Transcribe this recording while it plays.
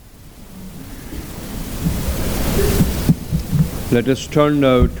Let us turn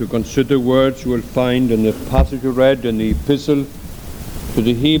now to consider words you will find in the passage you read in the epistle to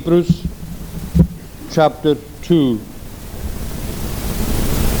the Hebrews, chapter 2.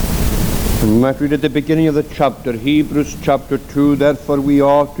 We might read at the beginning of the chapter, Hebrews chapter 2, therefore we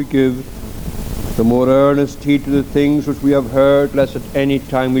ought to give the more earnest heed to the things which we have heard, lest at any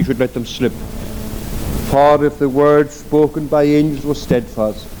time we should let them slip. For if the word spoken by angels was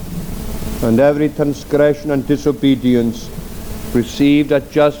steadfast, and every transgression and disobedience received a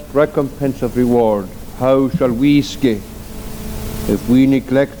just recompense of reward, how shall we escape if we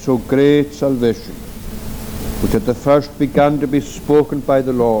neglect so great salvation, which at the first began to be spoken by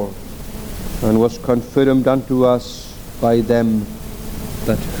the Lord, and was confirmed unto us by them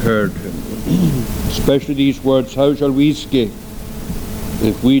that heard him? Especially these words, how shall we escape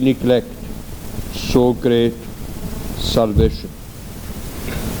if we neglect so great salvation?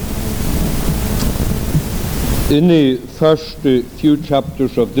 In the first few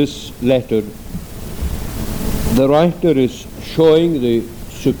chapters of this letter, the writer is showing the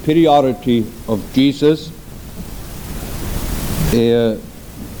superiority of Jesus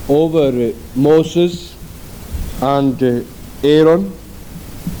over Moses and Aaron,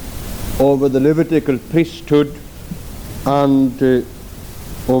 over the Levitical priesthood and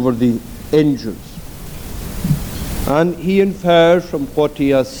over the angels. And he infers from what he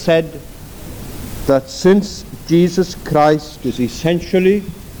has said that since Jesus Christ is essentially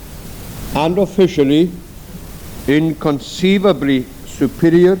and officially inconceivably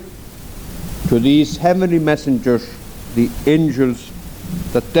superior to these heavenly messengers, the angels,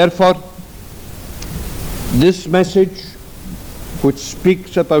 that therefore this message which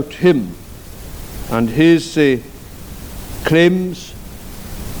speaks about him and his claims,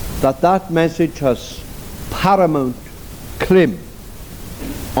 that message has paramount claim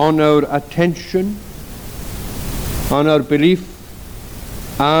on our attention, on our belief,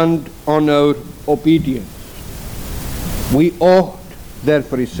 and on our obedience. We ought,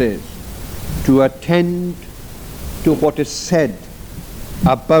 therefore, he says, to attend to what is said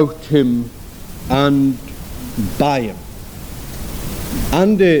about him and by him.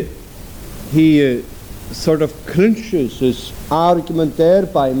 And he sort of clinches his argument there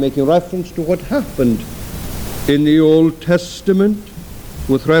by making reference to what happened in the Old Testament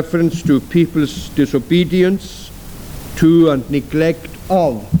with reference to people's disobedience to and neglect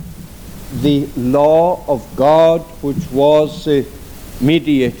of the law of God, which was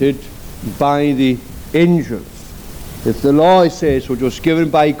mediated by the angels. If the law, he says, which was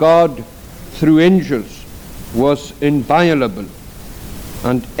given by God through angels, was inviolable,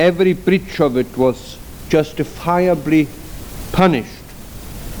 and every breach of it was justifiably punished,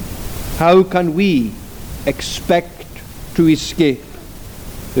 how can we expect to escape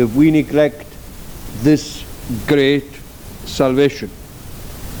if we neglect this great salvation?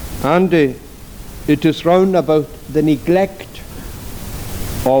 And it is round about the neglect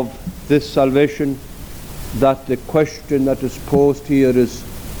of this salvation that the question that is posed here is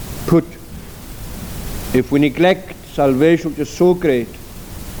put. If we neglect salvation, which is so great,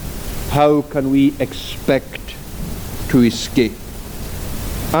 how can we expect to escape?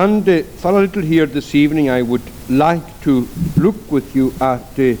 And for a little here this evening, I would like to look with you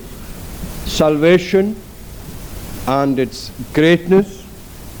at salvation and its greatness.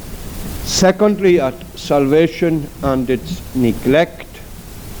 Secondly, at salvation and its neglect.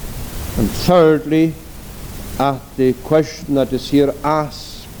 And thirdly, at the question that is here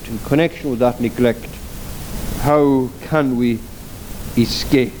asked in connection with that neglect: how can we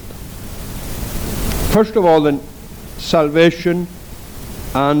escape? First of all, then, salvation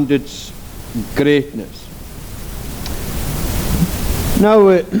and its greatness. Now,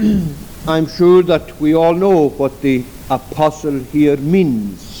 I'm sure that we all know what the apostle here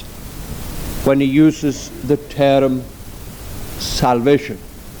means when he uses the term salvation.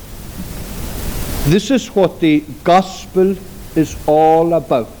 This is what the gospel is all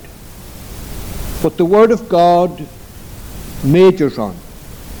about, what the Word of God majors on.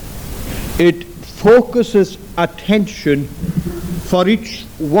 It focuses attention for each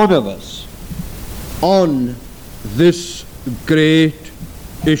one of us on this great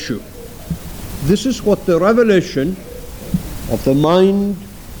issue. This is what the revelation of the mind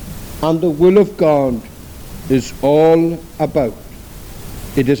and the will of God is all about.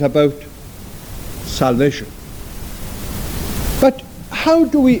 It is about salvation. But how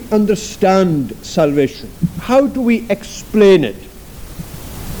do we understand salvation? How do we explain it?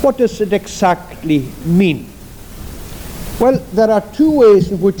 What does it exactly mean? Well, there are two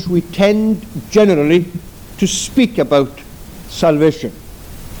ways in which we tend generally to speak about salvation.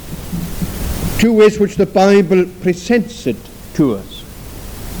 Two ways which the Bible presents it to us.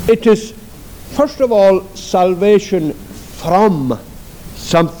 It is, first of all, salvation from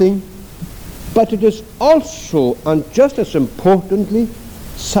something, but it is also, and just as importantly,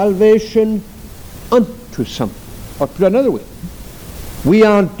 salvation unto something. Or put another way, we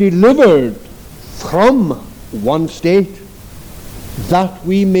are delivered from one state that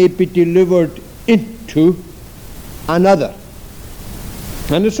we may be delivered into another.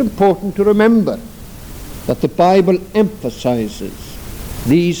 And it's important to remember that the Bible emphasizes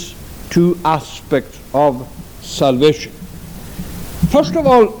these two aspects of salvation. First of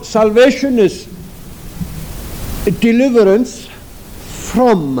all, salvation is deliverance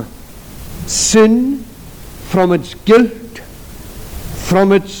from sin, from its guilt,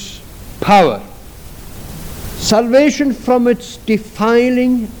 from its power. Salvation from its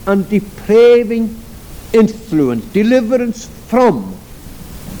defiling and depraving influence. Deliverance from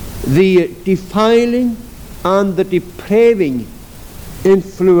the defiling and the depraving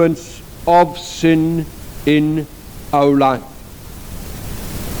influence of sin in our life.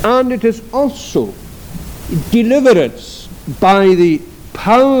 And it is also deliverance by the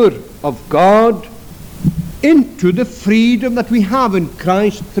power of God into the freedom that we have in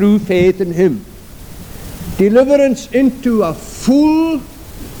Christ through faith in Him. Deliverance into a full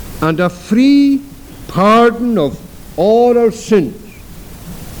and a free pardon of all our sins.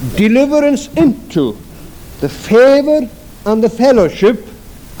 Deliverance into the favor and the fellowship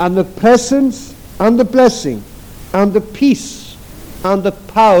and the presence and the blessing and the peace and the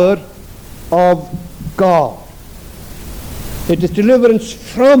power of God. It is deliverance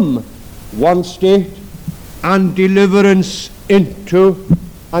from one state and deliverance into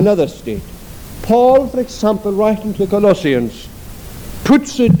another state. Paul, for example, writing to the Colossians,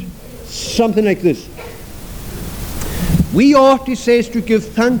 puts it something like this. We ought, he says, to give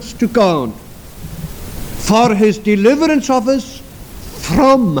thanks to God for His deliverance of us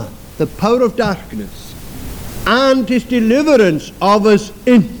from the power of darkness and His deliverance of us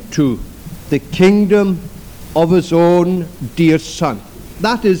into the kingdom of His own dear Son.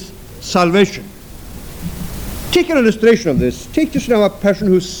 That is salvation. Take an illustration of this. Take just now a person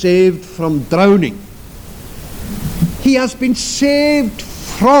who's saved from drowning. He has been saved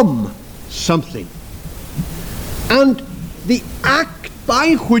from something. And the act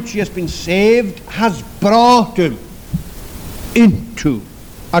by which he has been saved has brought him into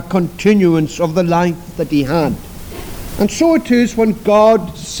a continuance of the life that he had. And so it is when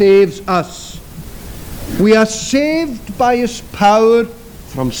God saves us. We are saved by His power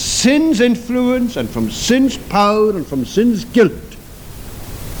from sin's influence and from sin's power and from sin's guilt.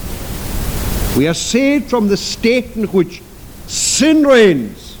 We are saved from the state in which sin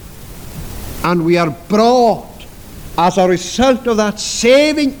reigns, and we are brought as a result of that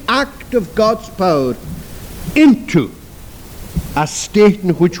saving act of God's power into a state in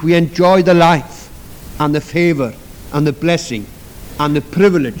which we enjoy the life and the favor and the blessing and the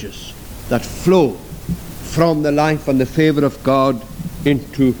privileges that flow from the life and the favor of God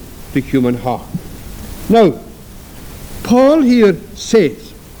into the human heart. Now, Paul here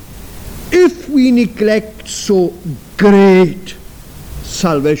says, if we neglect so great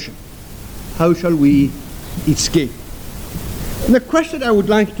salvation, how shall we escape? And the question I would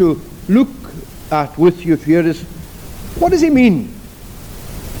like to look at with you here is, what does he mean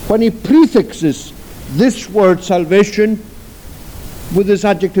when he prefixes this word salvation with this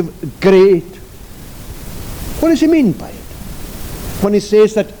adjective great? What does he mean by it? When he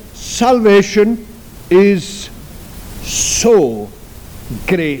says that salvation is so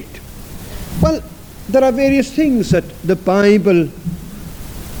great. Well, there are various things that the Bible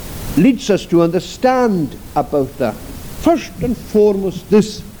leads us to understand about that. First and foremost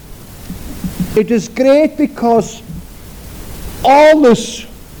this: it is great because all this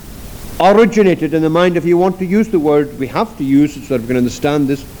originated in the mind, if you want to use the word, we have to use it so that we can understand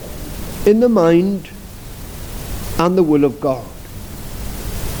this, in the mind and the will of God.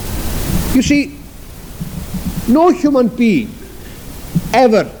 You see, no human being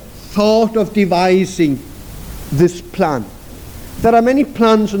ever thought of devising this plan. There are many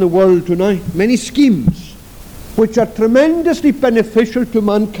plans in the world tonight, many schemes, which are tremendously beneficial to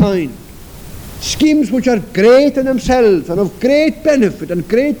mankind. Schemes which are great in themselves and of great benefit and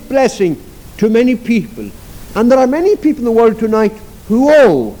great blessing to many people. And there are many people in the world tonight who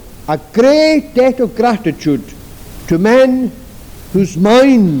owe a great debt of gratitude to men whose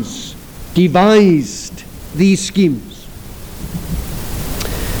minds devised these schemes.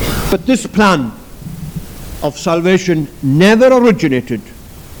 But this plan of salvation never originated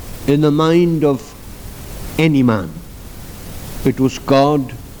in the mind of any man. It was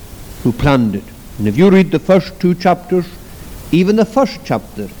God who planned it. And if you read the first two chapters even the first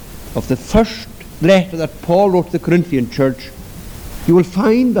chapter of the first letter that Paul wrote to the Corinthian church, you will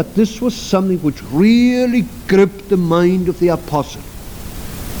find that this was something which really gripped the mind of the apostle.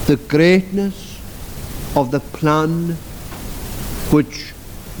 The greatness of the plan which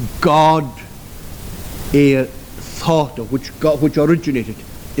God thought of, which originated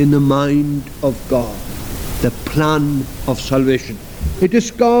in the mind of God. The plan of salvation. It is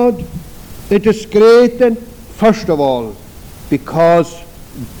God. It is great then, first of all, because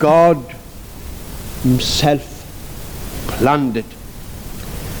God himself planned it.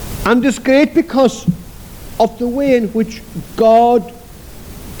 And it's great because of the way in which God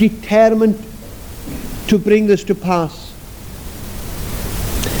determined to bring this to pass.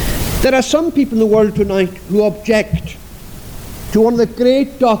 There are some people in the world tonight who object to one of the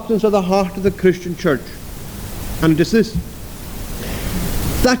great doctrines of the heart of the Christian church. And it is this: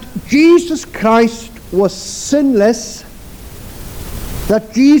 that Jesus Christ was sinless,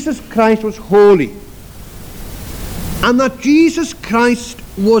 that Jesus Christ was holy, and that Jesus Christ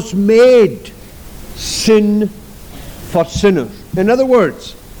was made sin for sinners. In other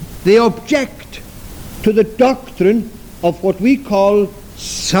words, they object to the doctrine of what we call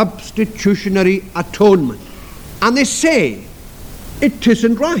substitutionary atonement. And they say it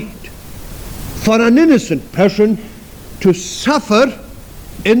isn't right for an innocent person to suffer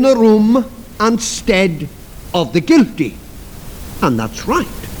in the room instead of the guilty. And that's right.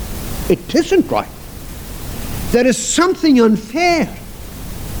 It isn't right. There is something unfair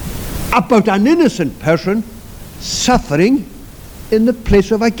about an innocent person suffering in the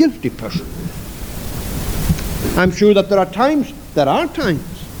place of a guilty person. I'm sure that there are times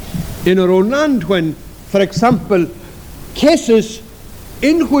in our own land when, for example, cases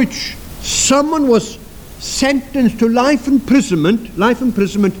in which someone was sentenced to life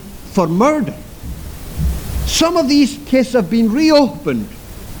imprisonment for murder. Some of these cases have been reopened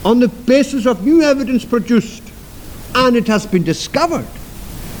on the basis of new evidence produced, and it has been discovered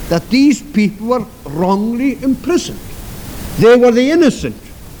that these people were wrongly imprisoned. They were the innocent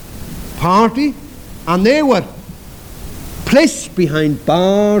party, and they were placed behind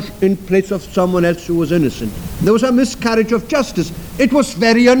bars in place of someone else who was innocent. There was a miscarriage of justice. It was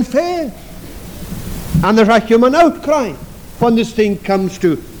very unfair. And there's a human outcry when this thing comes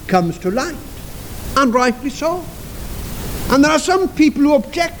to light, and rightly so. And there are some people who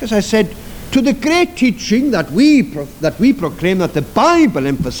object, as I said, to the great teaching that we proclaim, that the Bible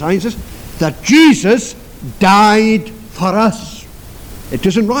emphasizes, that Jesus died for us. It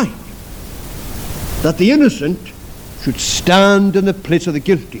isn't right that the innocent should stand in the place of the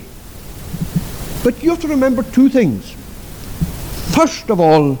guilty. But you have to remember two things. First of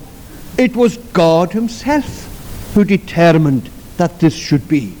all, it was God himself who determined that this should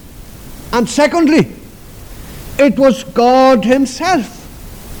be. And secondly, it was God himself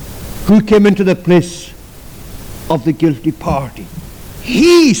who came into the place of the guilty party.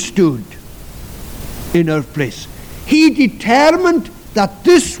 He stood in our place. He determined that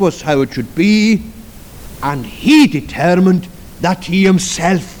this was how it should be, and he determined that he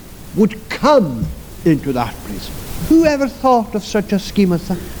himself would come into that place. Who ever thought of such a scheme as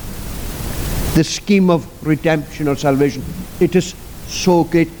that? The scheme of redemption or salvation. It is so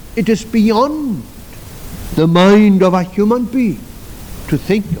great. It is beyond the mind of a human being to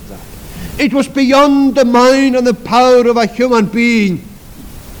think of that. It was beyond the mind and the power of a human being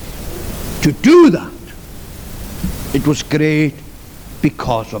to do that. It was great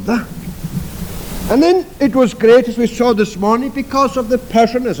because of that. And then it was great, as we saw this morning, because of the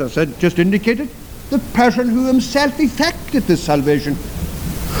person, as I said, just indicated, the person who himself effected this salvation.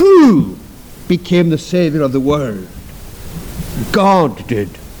 Who became the Saviour of the world? God did.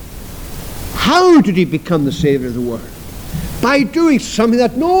 How did he become the Saviour of the world? By doing something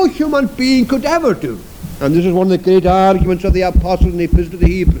that no human being could ever do. And this is one of the great arguments of the apostle in the Epistle to the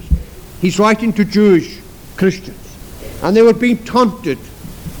Hebrews. He's writing to Jewish Christians, and they were being taunted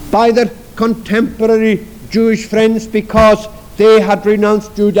by their contemporary Jewish friends because they had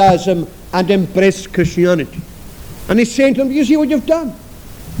renounced Judaism and embraced Christianity. And he's saying to them, you see what you've done?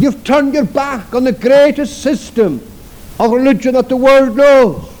 You've turned your back on the greatest system of religion that the world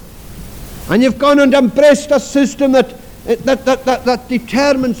knows. And you've gone and embraced a system that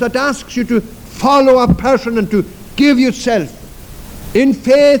determines, that asks you to follow a person and to give yourself in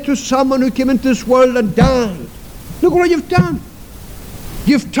faith to someone who came into this world and died. Look what you've done.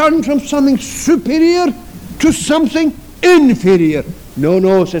 You've turned from something superior to something inferior.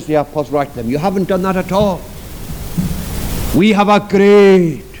 No, says the apostle, right to them. You haven't done that at all. We have a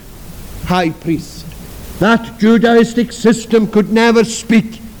great high priest. That Judaistic system could never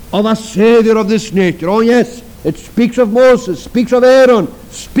speak of a Saviour of this nature. Oh yes, It speaks of Moses, speaks of Aaron,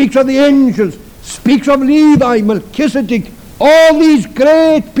 speaks of the angels, speaks of Levi, Melchizedek, all these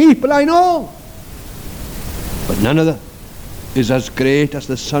great people I know. But none of them is as great as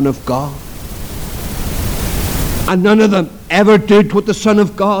the Son of God. And none of them ever did what the Son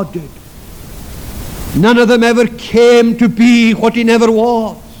of God did. None of them ever came to be what he never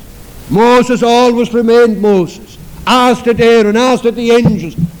was. Moses always remained Moses. As did Aaron, as did the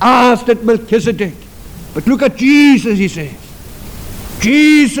angels, as did Melchizedek. But look at Jesus, he says.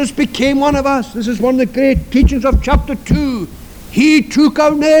 Jesus became one of us. This is one of the great teachings of chapter 2. He took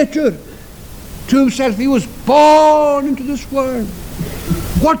our nature to himself. He was born into this world.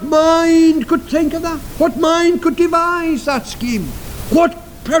 What mind could think of that? What mind could devise that scheme? What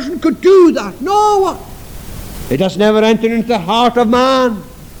person could do that? No one. It has never entered into the heart of man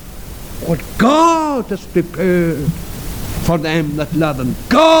what God has prepared for them that love him.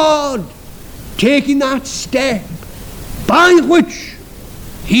 God taking that step by which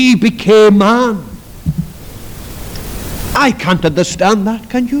he became man. I can't understand that,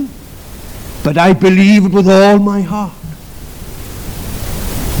 can you? But I believe it with all my heart.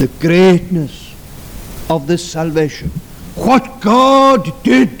 The greatness of this salvation. What God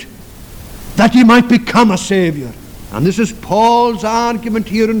did that he might become a Saviour. And this is Paul's argument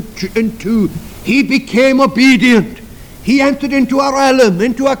here in 2. He became obedient. He entered into a realm,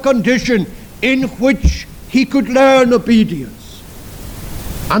 into a condition in which he could learn obedience.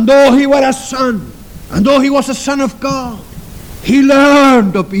 And though he were a son, and though he was a son of God, he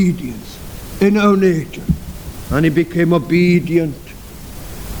learned obedience in our nature. And he became obedient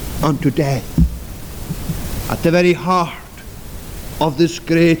unto death. At the very heart of this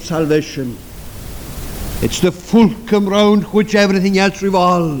great salvation, it's the fulcrum round which everything else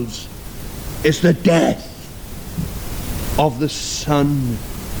revolves, is the death of the Son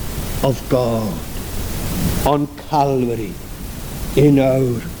of God on Calvary in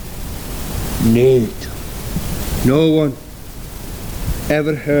our nature. No one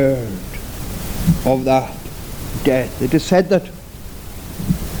ever heard of that death. It is said that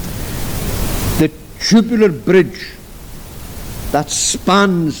the tubular bridge that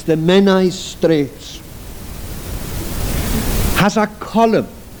spans the Menai Straits has a column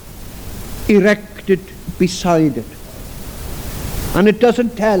erected beside it, and it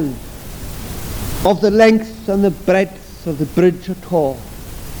doesn't tell of the length and the breadth of the bridge at all.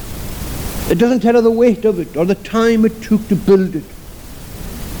 It doesn't tell of the weight of it or the time it took to build it.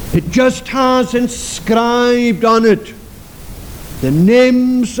 It just has inscribed on it the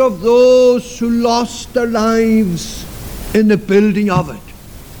names of those who lost their lives in the building of it.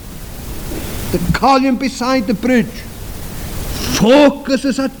 The column beside the bridge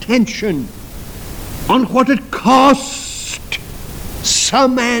focuses attention on what it cost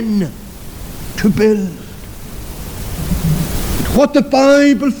some men to build. What the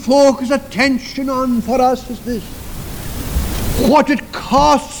Bible focuses attention on for us is this: what it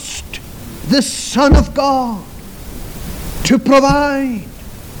cost the Son of God to provide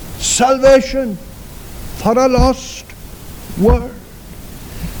salvation for a lost world.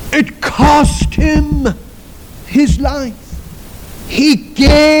 It cost him his life. He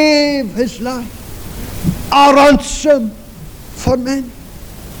gave his life a ransom for many.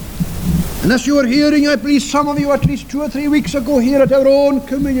 And as you were hearing, I believe some of you at least 2 or 3 weeks ago here at our own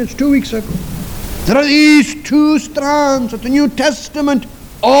communions, 2 weeks ago, there are these two strands that the New Testament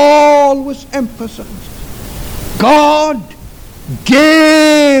always emphasizes. God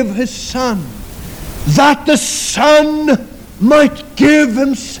gave his Son that the Son might give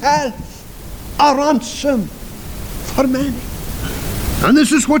himself a ransom for many. And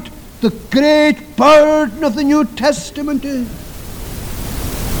this is what the great burden of the New Testament is.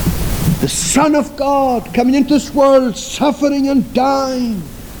 The Son of God coming into this world, suffering and dying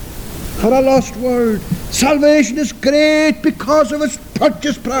for a lost world. Salvation is great because of its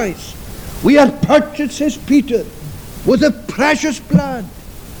purchase price. We are purchased, says Peter, with the precious blood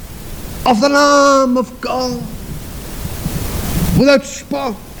of the Lamb of God, without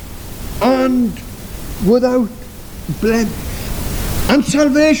spot and without blemish. And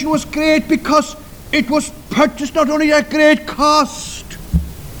salvation was great because it was purchased not only at great cost,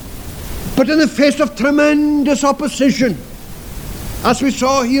 but in the face of tremendous opposition, as we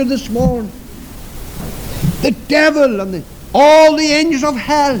saw here this morning. The devil and all the angels of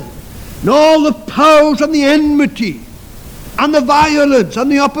hell, and all the powers and the enmity, and the violence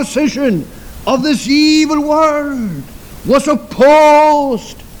and the opposition of this evil world was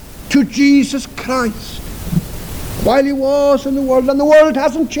opposed to Jesus Christ while he was in the world. And the world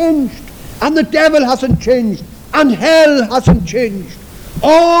hasn't changed, and the devil hasn't changed, and hell hasn't changed.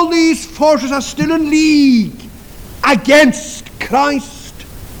 All these forces are still in league against Christ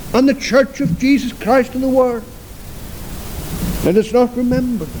and the church of Jesus Christ in the world. Let us not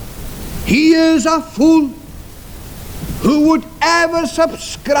remember that. He is a fool who would ever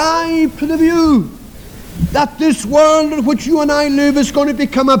subscribe to the view that this world in which you and I live is going to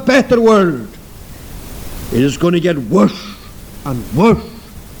become a better world. It is going to get worse and worse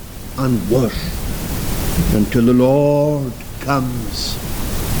and worse until the Lord comes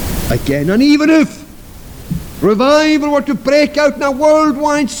again. And even if revival were to break out on a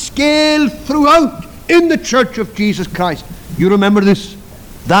worldwide scale throughout in the church of Jesus Christ, you remember this,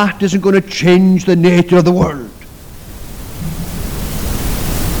 that isn't going to change the nature of the world,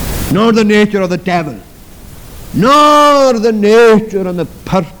 nor the nature of the devil, nor the nature and the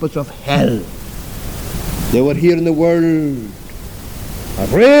purpose of hell. They were here in the world,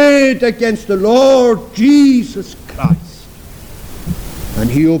 arrayed against the Lord Jesus Christ, and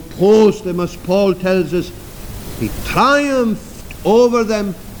he opposed them, as Paul tells us. He triumphed over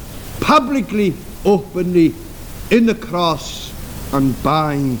them publicly, openly, in the cross and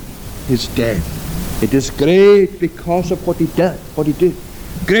by his death. It is great because of what he did.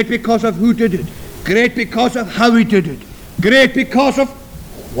 Great because of who did it. Great because of how he did it. Great because of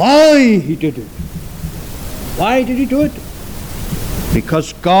why he did it. Why did he do it?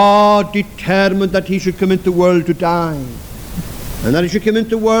 Because God determined that he should come into the world to die. And that he should come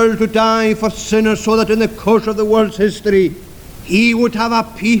into the world to die for sinners, so that in the course of the world's history he would have a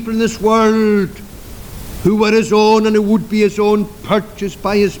people in this world who were his own and who would be his own, purchased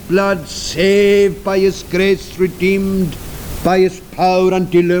by his blood, saved by his grace, redeemed by his power, and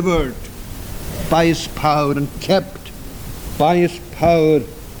delivered by his power, and kept by his power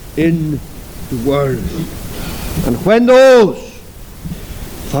in the world. And when those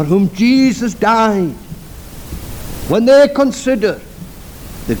for whom Jesus died, when they consider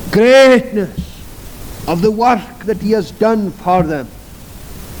the greatness of the work that he has done for them,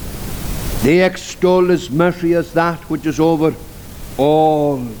 they extol his mercy as that which is over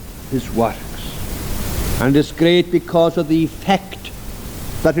all his works. And it's great because of the effect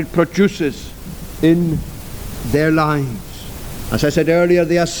that it produces in their lives. As I said earlier,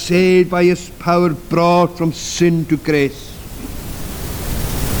 they are saved by his power, brought from sin to grace,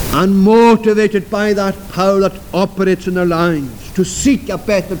 and motivated by that power that operates in their lives to seek a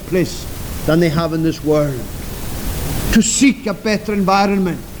better place than they have in this world, to seek a better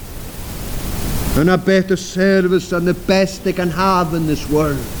environment and a better service than the best they can have in this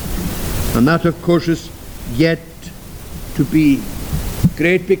world. And that, of course, is yet to be.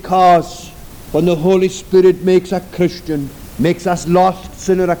 Great because when the Holy Spirit makes a Christian, makes us lost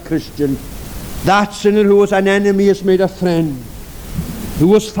sinner a Christian, that sinner who was an enemy is made a friend, who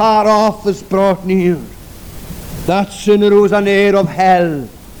was far off is brought near. That sinner who was an heir of hell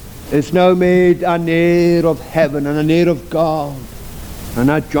is now made an heir of heaven and an heir of God, and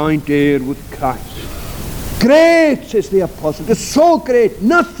a joint heir with Christ. Great, says the apostle, it's so great,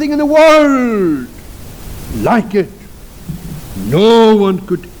 nothing in the world like it. No one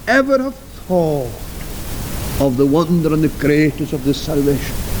could ever have thought of the wonder and the greatness of this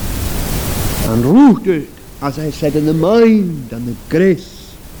salvation. And rooted, as I said, in the mind and the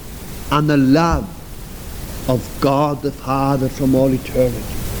grace and the love of God the Father from all eternity.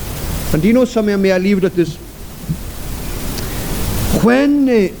 And do you know something? May I leave it at this? When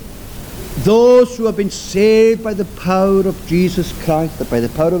those who have been saved by the power of Jesus Christ, by the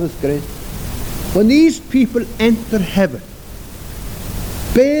power of his grace, when these people enter heaven,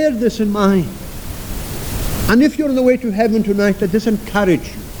 bear this in mind. And if you're on the way to heaven tonight, let this encourage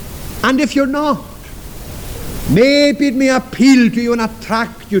you. And if you're not, maybe it may appeal to you and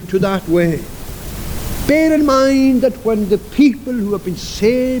attract you to that way. Bear in mind that when the people who have been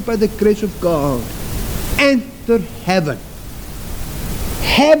saved by the grace of God enter heaven,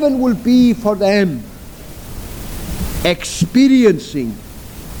 heaven will be for them experiencing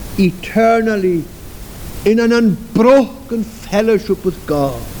eternally in an unbroken fellowship with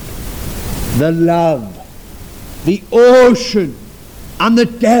God the love, the ocean, and the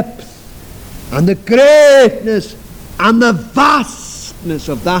depth, and the greatness, and the vastness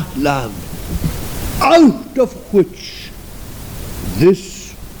of that love, out of which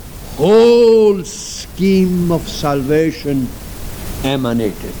this whole scheme of salvation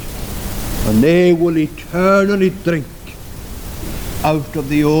emanated. And they will eternally drink out of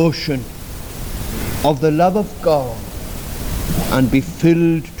the ocean of the love of God and be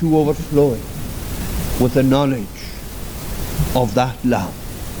filled to overflowing with the knowledge of that love.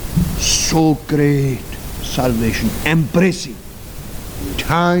 So great salvation, embracing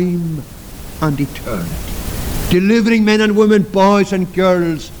time and eternity, delivering men and women, boys and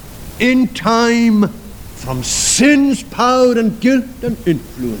girls, in time from sin's power and guilt and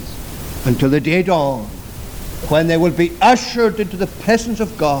influence until the day dawn, when they will be ushered into the presence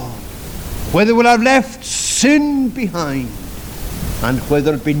of God, where they will have left sin behind, and where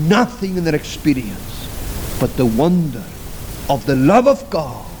there will be nothing in their experience but the wonder of the love of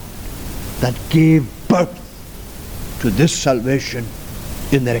God that gave birth to this salvation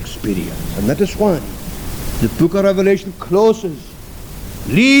in their experience. And that is why the book of Revelation closes,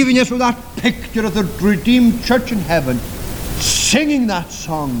 leaving us with that picture of the redeemed church in heaven, singing that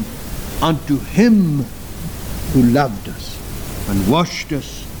song, unto him who loved us and washed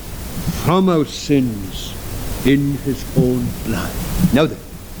us from our sins in his own blood. Now then,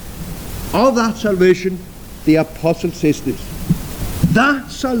 of that salvation, the apostle says this. That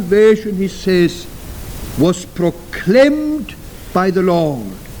salvation, he says, was proclaimed by the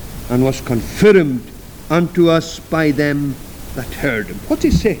Lord and was confirmed unto us by them that heard him. What's he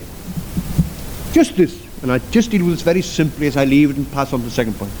say? Just this, and I just deal with this very simply as I leave it and pass on to the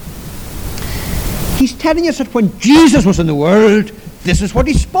second point. He's telling us that when Jesus was in the world, this is what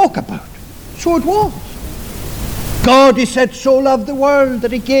he spoke about. So it was. God, he said, so loved the world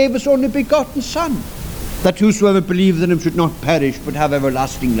that he gave his only begotten Son, that whosoever believeth in him should not perish but have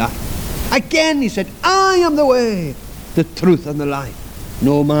everlasting life. Again he said, I am the way, the truth, and the life.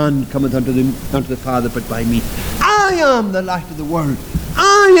 No man cometh unto the Father but by me. I am the light of the world.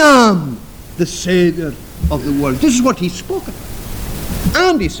 I am the Saviour of the world. This is what he spoke about.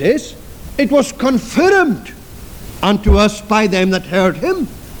 And he says, it was confirmed unto us by them that heard him.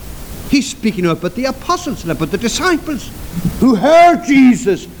 He's speaking about the apostles and about the disciples who heard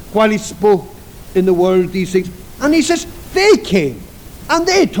Jesus while he spoke in the world these things. And he says, they came and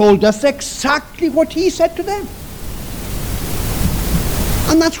they told us exactly what he said to them.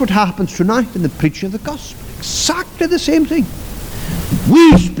 And that's what happens tonight in the preaching of the gospel. Exactly the same thing.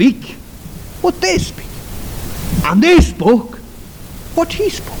 We speak what they speak. And they spoke what he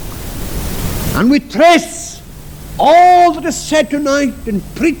spoke. And we trace all that is said tonight in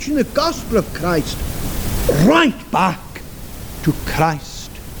preaching the gospel of Christ right back to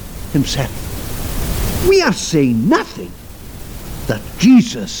Christ himself. We are saying nothing that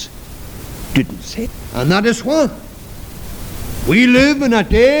Jesus didn't say. And that is why we live in a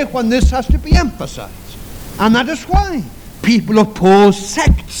day when this has to be emphasized. And that is why people oppose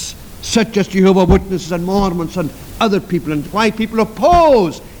sects such as Jehovah's Witnesses and Mormons and other people, and why people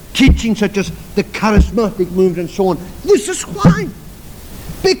oppose teaching such as the charismatic movement and so on. This is why.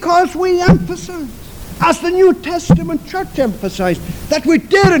 Because we emphasize, as the New Testament church emphasized, that we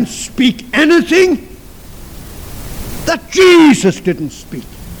daren't speak anything that Jesus didn't speak.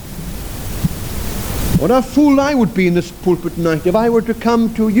 What a fool I would be in this pulpit tonight if I were to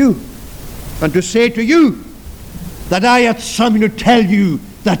come to you and to say to you that I had something to tell you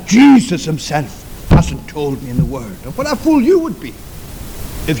that Jesus himself hasn't told me in the Word. And what a fool you would be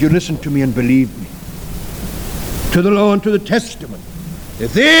if you listened to me and believed me. To the law and to the testament.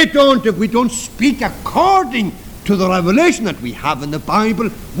 If we don't speak according to the revelation that we have in the Bible,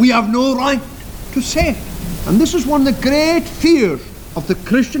 we have no right to say it. And this is one of the great fears of the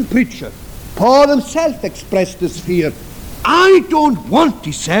Christian preacher. Paul himself expressed this fear. I don't want,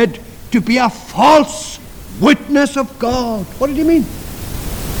 he said, to be a false witness of God. What did he mean?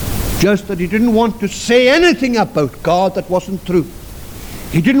 Just that he didn't want to say anything about God that wasn't true.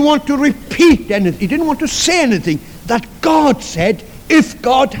 He didn't want to repeat anything. He didn't want to say anything that God said if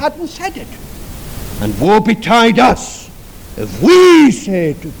God hadn't said it. And woe betide us if we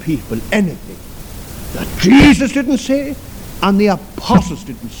say to people anything that Jesus didn't say and the apostles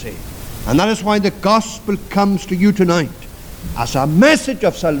didn't say. And that is why the gospel comes to you tonight as a message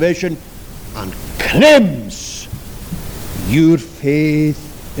of salvation and claims your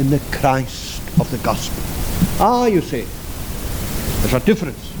faith in the Christ of the gospel. Ah, you say, there's a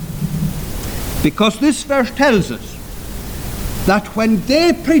difference. Because this verse tells us that when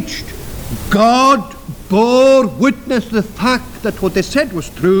they preached, God bore witness to the fact that what they said was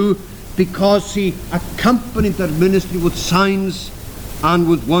true, because he accompanied their ministry with signs and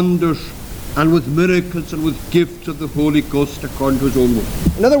with wonders and with miracles and with gifts of the Holy Ghost according to his own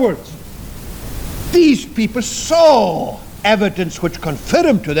word. In other words, these people saw evidence which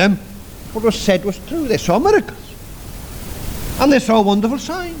confirmed to them what was said was true. They saw miracles. And they saw wonderful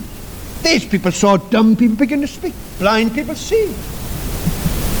signs. These people saw dumb people begin to speak, blind people see,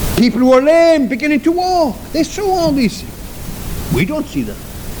 people who were lame beginning to walk. They saw all these things. We don't see them.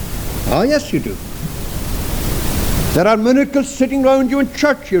 Oh, yes, you do. There are miracles sitting around you in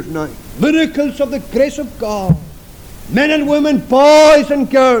church here tonight. Miracles of the grace of God. Men and women, boys and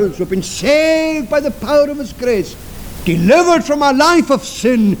girls who have been saved by the power of his grace, delivered from a life of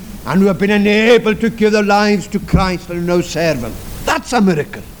sin, and who have been enabled to give their lives to Christ and now serve Him. That's a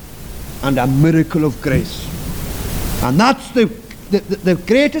miracle, and a miracle of grace. And that's the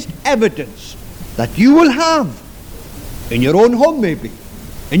greatest evidence that you will have in your own home, maybe,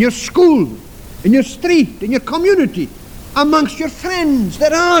 in your school, in your street, in your community, amongst your friends.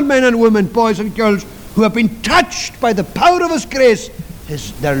 There are men and women, boys and girls, who have been touched by the power of His grace.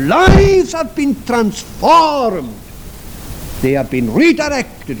 Their lives have been transformed. They have been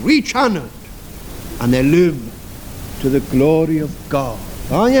redirected, rechanneled, and they live to the glory of God.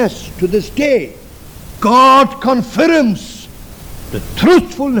 Ah yes, to this day, God confirms the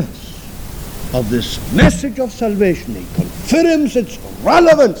truthfulness of this message of salvation. He confirms its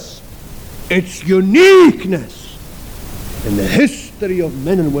relevance, its uniqueness in the history of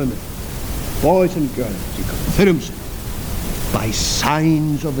men and women, boys and girls. He confirms it by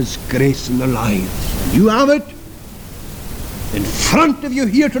signs of His grace in their lives. And you have it in front of you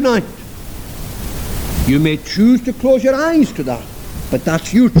here tonight. You may choose to close your eyes to that, but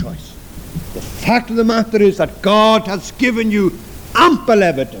that's your choice. The fact of the matter is that God has given you ample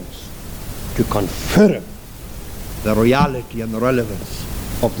evidence to confirm the reality and the relevance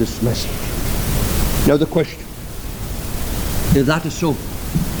of this message. Now the question, if that is so,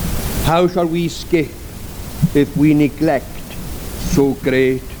 how shall we escape if we neglect so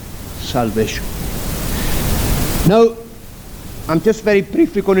great salvation? Now, I'm just very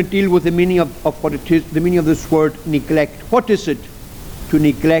briefly going to deal with the meaning of what it is, the meaning of this word neglect. What is it to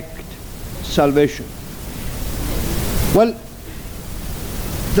neglect salvation? Well,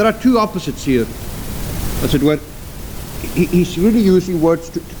 there are two opposites here, as it were. He's really using words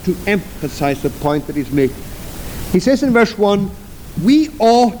to emphasize the point that he's making. He says in verse 1, we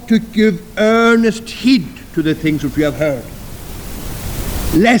ought to give earnest heed to the things which we have heard,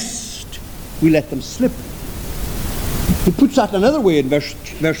 lest we let them slip. He puts that another way in verse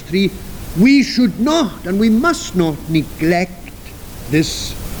 3. We should not and we must not neglect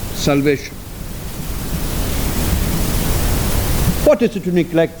this salvation. What is it to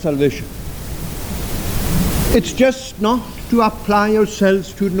neglect salvation? It's just not to apply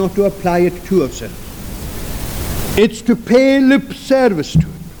ourselves to it, not to apply it to ourselves. It's to pay lip service to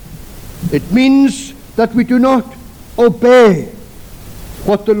it. It means that we do not obey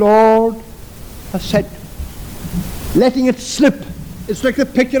what the Lord has said. Letting it slip. It's like the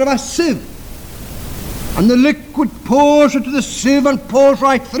picture of a sieve. And the liquid pours into the sieve and pours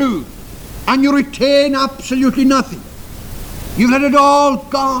right through. And you retain absolutely nothing. You've let it all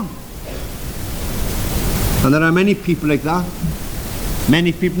gone. And there are many people like that.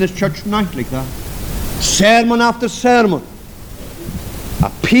 Many people in this church tonight like that. Sermon after sermon.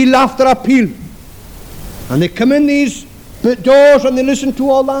 Appeal after appeal. And they come in these doors and they listen to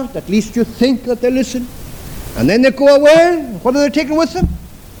all that. At least you think that they listen. And then they go away. What are they taking with them?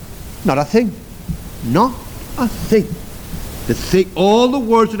 Not a thing. Not a thing. All the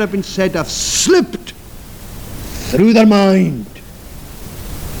words that have been said have slipped through their mind.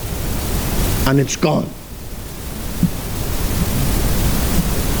 And it's gone.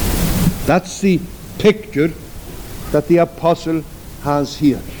 That's the picture that the apostle has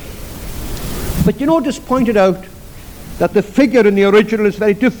here. But you notice pointed out that the figure in the original is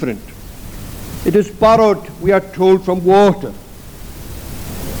very different. It is borrowed, we are told, from water.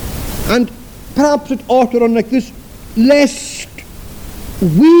 And perhaps it ought to run like this, lest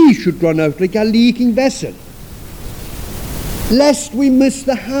we should run out like a leaking vessel. Lest we miss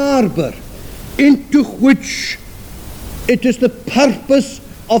the harbour into which it is the purpose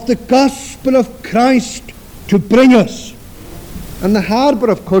of the gospel of Christ to bring us. And the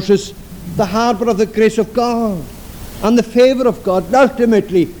harbour, of course, is the harbour of the grace of God and the favour of God, and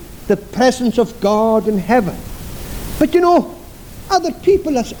ultimately the presence of God in heaven. But you know, other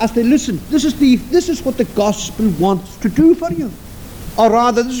people as they listen, this is what the gospel wants to do for you. Or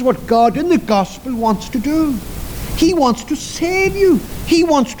rather, this is what God in the gospel wants to do. He wants to save you. He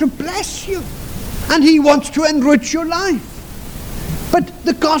wants to bless you. And He wants to enrich your life. But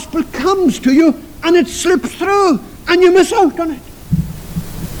the gospel comes to you and it slips through and you miss out on it.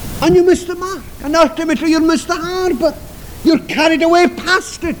 And you miss the mark. And ultimately you'll miss the harbour. You're carried away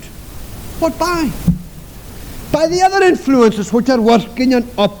past it. What by? By the other influences which are working and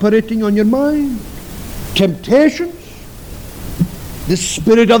operating on your mind. Temptations, the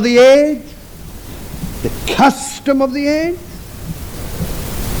spirit of the age, the custom of the age,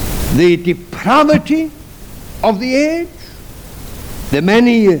 the depravity of the age, the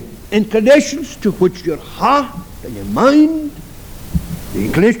many inclinations to which your heart and your mind, the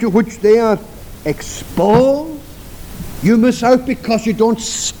inclination to which they are exposed. You miss out because you don't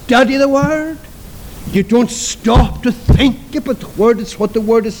study the Word. You don't stop to think about the word. It's what the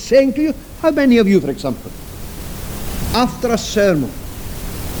word is saying to you. How many of you, for example, after a sermon,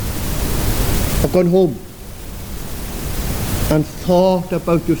 have gone home and thought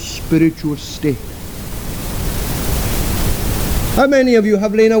about your spiritual state? How many of you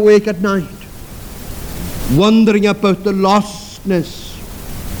have lain awake at night wondering about the lostness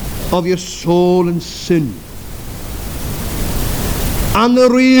of your soul and sin, and the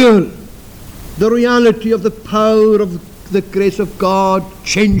reality of the power of the grace of God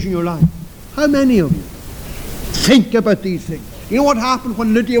changing your life? How many of you think about these things? You know what happened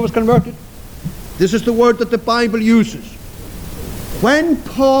when Lydia was converted? This is the word that the Bible uses. When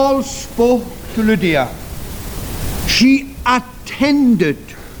Paul spoke to Lydia, she attended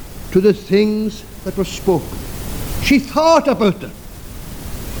to the things that were spoken. She thought about them,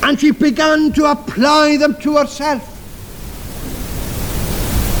 and she began to apply them to herself.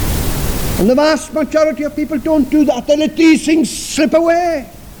 And the vast majority of people don't do that. They let these things slip away.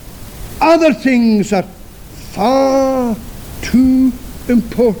 Other things are far too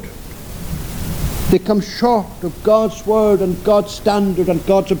important. They come short of God's word and God's standard and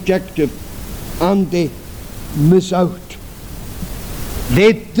God's objective, and they miss out.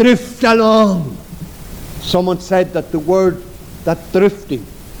 They drift along. Someone said that the word, that drifting,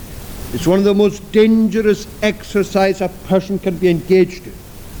 is one of the most dangerous exercises a person can be engaged in.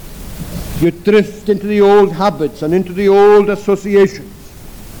 You drift into the old habits and into the old associations.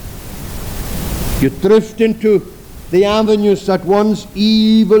 You drift into the avenues that one's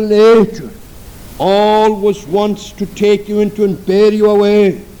evil nature always wants to take you into and bear you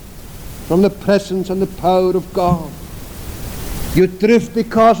away from the presence and the power of God. You drift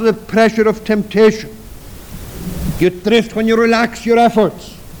because of the pressure of temptation. You drift when you relax your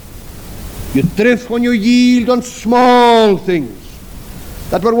efforts. You drift when you yield on small things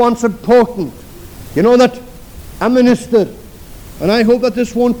that were once important. You know that a minister, and I hope that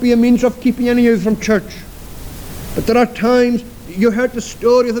this won't be a means of keeping any of you from church, but there are times, you heard the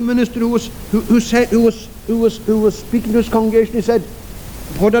story of the minister who was speaking to his congregation. He said,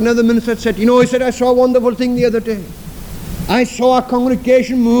 what another minister said, you know, he said, I saw a wonderful thing the other day. I saw a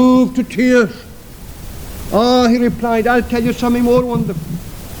congregation moved to tears. Oh, he replied, I'll tell you something more wonderful.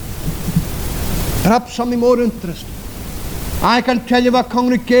 Perhaps something more interesting. I can tell you of a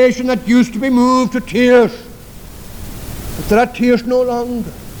congregation that used to be moved to tears. But there are tears no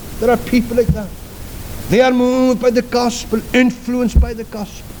longer. There are people like that. They are moved by the gospel, influenced by the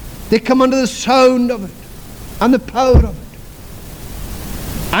gospel. They come under the sound of it and the power of it.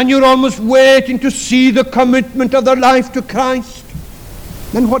 And you're almost waiting to see the commitment of their life to Christ.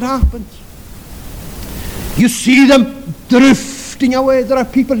 Then what happens? You see them drifting away. There are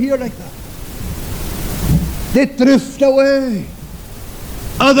people here like that. They drift away.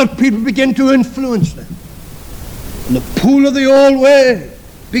 Other people begin to influence them. And the pull of the old way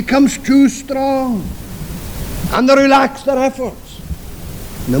becomes too strong. And they relax their efforts.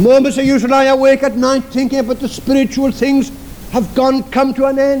 And the moments they usually lie awake at night thinking about the spiritual things have come to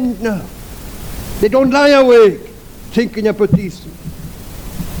an end now. They don't lie awake thinking about these things.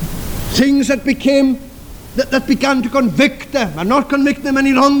 Things that began to convict them and not convict them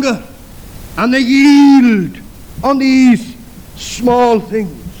any longer. And they yield on these small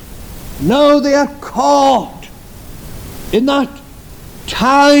things. Now they are caught in that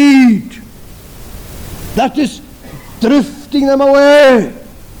tide that is drifting them away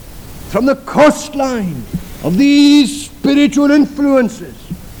from the coastline of these spiritual influences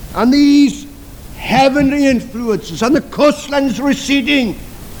and these heavenly influences, and the coastline is receding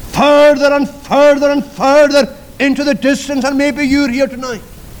further and further and further into the distance. And maybe you're here tonight,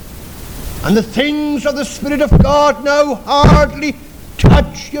 and the things of the Spirit of God now hardly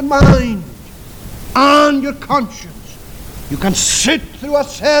touch your mind and your conscience. You can sit through a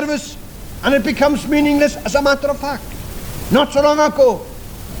service and it becomes meaningless. As a matter of fact, not so long ago,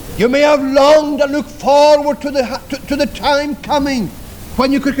 you may have longed and looked forward to the time coming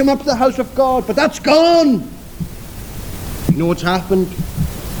when you could come up to the house of God, but that's gone. You know what's happened?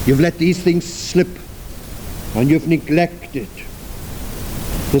 You've let these things slip, and you've neglected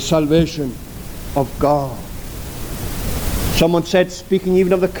the salvation of God. Someone said, speaking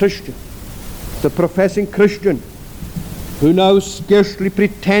even of the Christian, the professing Christian, who now scarcely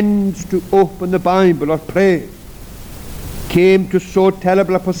pretends to open the Bible or pray, came to so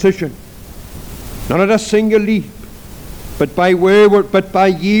terrible a position, not at a single leap, but by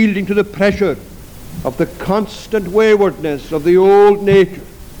yielding to the pressure of the constant waywardness of the old nature,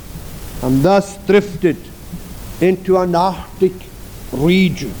 and thus drifted into an Arctic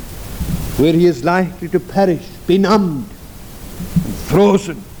region where he is likely to perish, benumbed and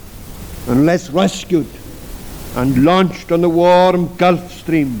frozen unless rescued and launched on the warm Gulf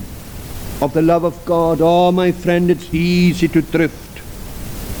Stream of the love of God. Oh, my friend, it's easy to drift.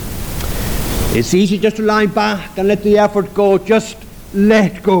 It's easy just to lie back and let the effort go. Just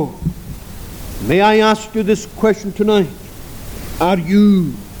let go. May I ask you this question tonight? Are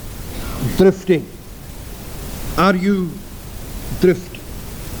you drifting? Are you drifting?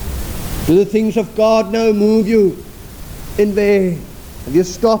 Do the things of God now move you in vain? Have you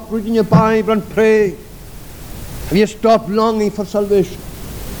stopped reading your Bible and praying? Have you stopped longing for salvation?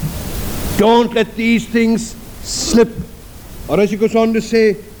 Don't let these things slip. Or as he goes on to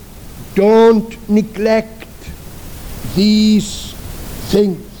say, don't neglect these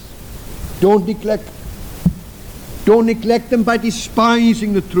things. Don't neglect. Don't neglect them by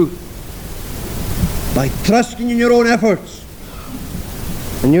despising the truth, by trusting in your own efforts,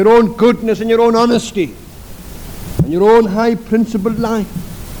 and your own goodness and your own honesty, and your own high-principled life,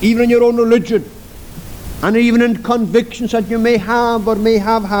 even in your own religion, and even in convictions that you may have or may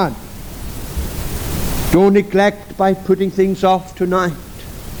have had. Don't neglect by putting things off tonight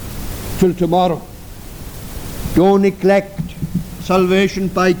till tomorrow. Don't neglect salvation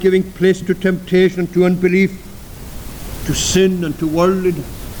by giving place to temptation and to unbelief, to sin and to worldliness.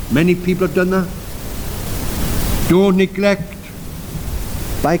 Many people have done that. Don't neglect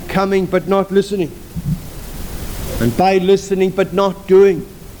by coming but not listening, and by listening but not doing,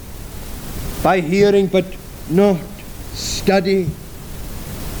 by hearing but not studying.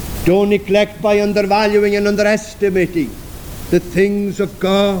 Don't neglect by undervaluing and underestimating the things of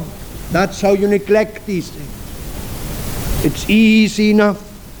God. That's how you neglect these things. It's easy enough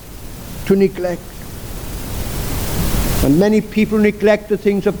to neglect. And many people neglect the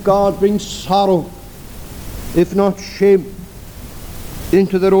things of God, bring sorrow, if not shame,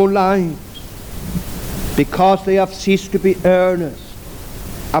 into their own lives, because they have ceased to be earnest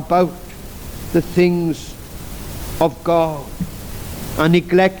about the things of God. A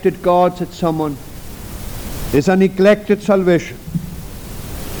neglected God, said someone, is a neglected salvation.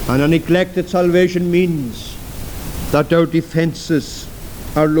 And a neglected salvation means that our defenses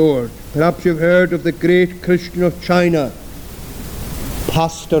are lowered. Perhaps you've heard of the great Christian of China,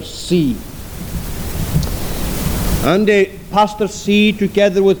 Pastor C. And Pastor C,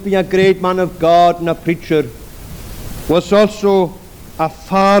 together with being a great man of God and a preacher, was also a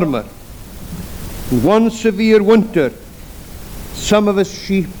farmer. In one severe winter, some of his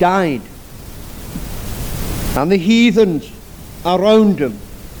sheep died, and the heathens around him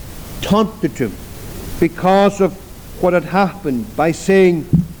taunted him because of what had happened by saying,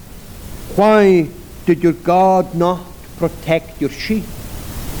 "Why did your God not protect your sheep?"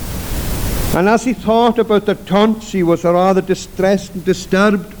 And as he thought about the taunts, he was rather distressed and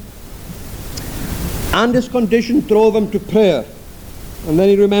disturbed, and his condition drove him to prayer. And then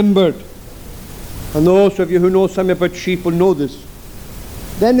he remembered, and those of you who know something about sheep will know this,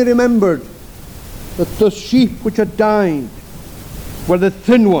 then he remembered that the sheep which had died were the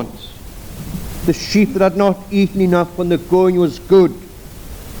thin ones, the sheep that had not eaten enough when the going was good,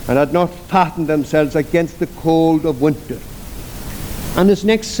 and had not fattened themselves against the cold of winter. And his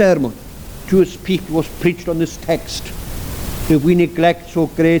next sermon to his people was preached on this text: if we neglect so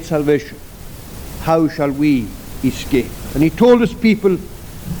great salvation, how shall we escape? And he told his people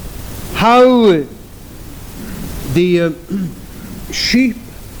how the sheep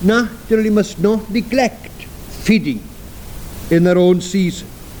naturally must not neglect feeding in their own season,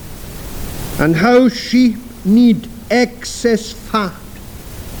 and how sheep need excess fat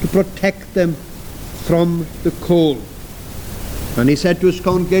to protect them from the cold. And he said to his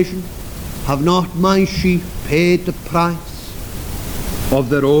congregation, "Have not my sheep paid the price of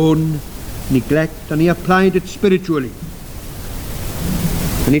their own neglect?" And he applied it spiritually.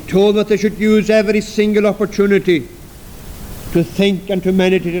 And he told them that they should use every single opportunity to think and to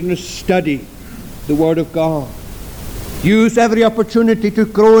meditate and to study the Word of God. Use every opportunity to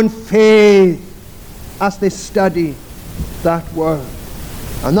grow in faith as they study that Word.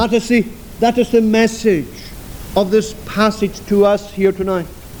 And that is the message of this passage to us here tonight.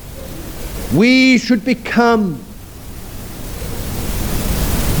 We should become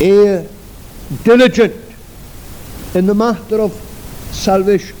diligent in the matter of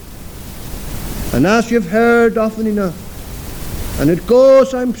salvation. And as you've heard often enough, and it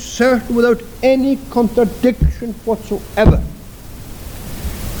goes, I'm certain, without any contradiction whatsoever,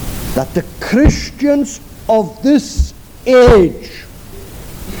 that the Christians of this age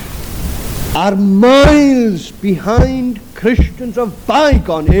are miles behind Christians of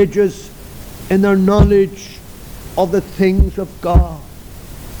bygone ages in their knowledge of the things of God,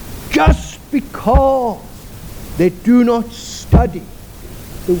 just because they do not study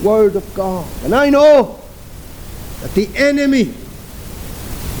the Word of God. And I know that the enemy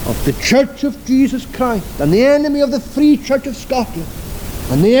of the Church of Jesus Christ, and the enemy of the Free Church of Scotland,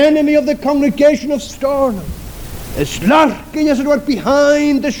 and the enemy of the congregation of Stirling, is lurking, as it were,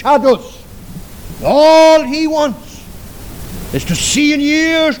 behind the shadows. All he wants is to see in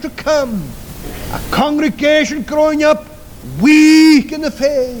years to come a congregation growing up weak in the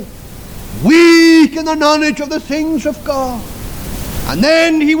faith, weak in the knowledge of the things of God. And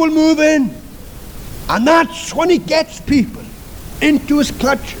then he will move in, and that's when he gets people into his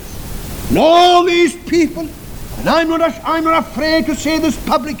clutches. And all these people, and I'm not afraid to say this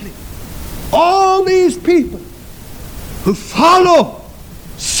publicly, all these people who follow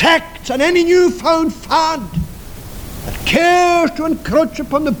sects and any newfound fad that cares to encroach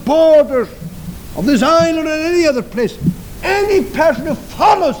upon the borders of this island or any other place, any person who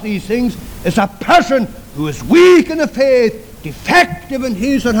follows these things is a person who is weak in the faith, defective in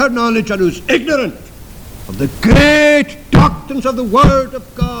his or her knowledge, and who's ignorant of the great doctrines of the Word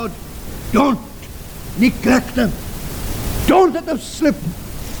of God. Don't neglect them. Don't let them slip.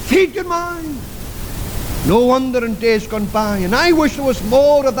 Feed your mind. No wonder in days gone by, and I wish there was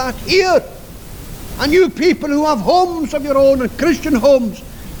more of that here. And you people who have homes of your own and Christian homes,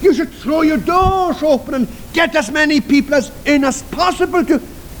 you should throw your doors open and get as many people in as possible to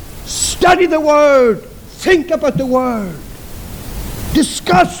study the Word, think about the Word,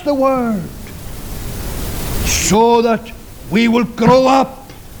 discuss the Word, so that we will grow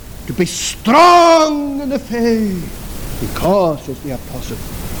up to be strong in the faith. Because, says the apostle,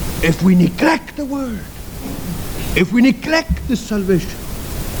 if we neglect the Word, if we neglect the salvation,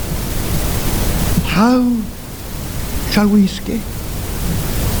 how shall we escape?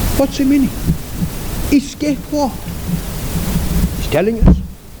 What's the meaning? Escape what? He's telling us.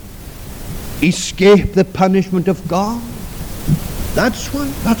 Escape the punishment of God. That's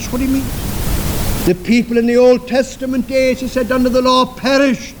what he means. The people in the Old Testament days, he said, under the law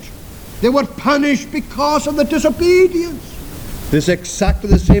perished. They were punished because of the disobedience. This is exactly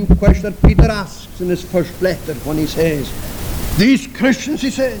the same question that Peter asks in his first letter when he says, these Christians, he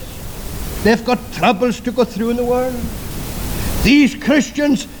says, they've got troubles to go through in the world. These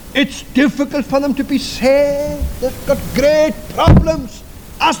Christians, it's difficult for them to be saved. They've got great problems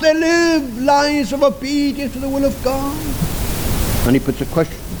as they live lives of obedience to the will of God. And he puts a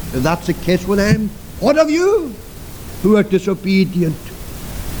question, if that's the case with them, what of you who are disobedient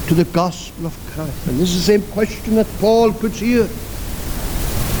to the gospel of Christ? And this is the same question that Paul puts here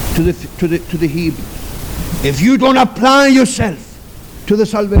to the Hebrews. If you don't apply yourself to the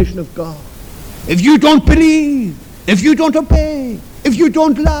salvation of God, if you don't believe, if you don't obey, if you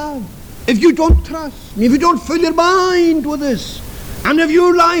don't love, if you don't trust, if you don't fill your mind with this, and if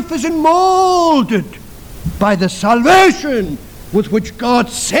your life isn't molded by the salvation with which God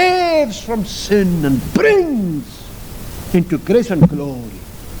saves from sin and brings into grace and glory,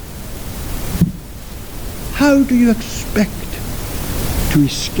 how do you expect to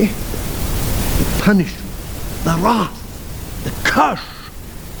escape the punishment, the wrath, the curse,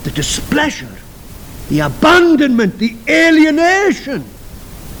 the displeasure, the abandonment, the alienation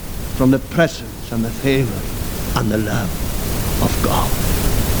from the presence and the favor and the love of God?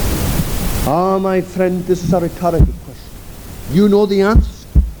 Ah, my friend, this is a rhetorical question. You know the answer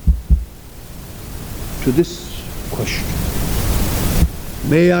to this question.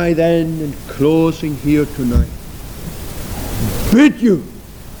 May I then, in closing here tonight, bid you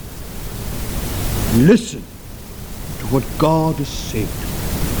listen to what God is saying to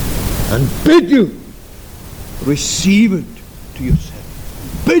you, and bid you receive it to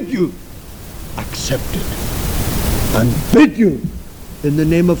yourself, bid you accept it, and bid you in the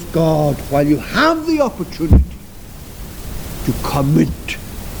name of God, while you have the opportunity, to commit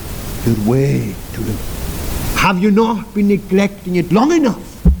your way to Him. Have you not been neglecting it long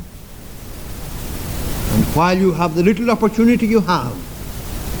enough? And while you have the little opportunity you have,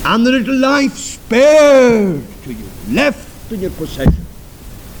 and the little life spared to you, left in your possession,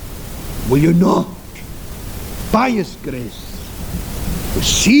 will you not, by His grace,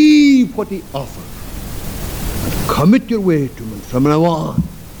 receive what He offers and commit your way to Him, and from now on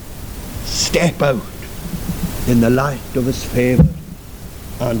step out in the light of His favour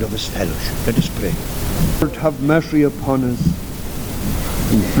and of His fellowship? Let us pray. Lord, have mercy upon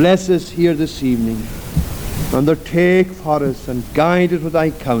us and bless us here this evening. Undertake for us and guide us with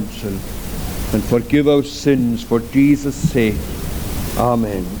Thy counsel, and forgive our sins for Jesus' sake.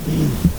 Amen.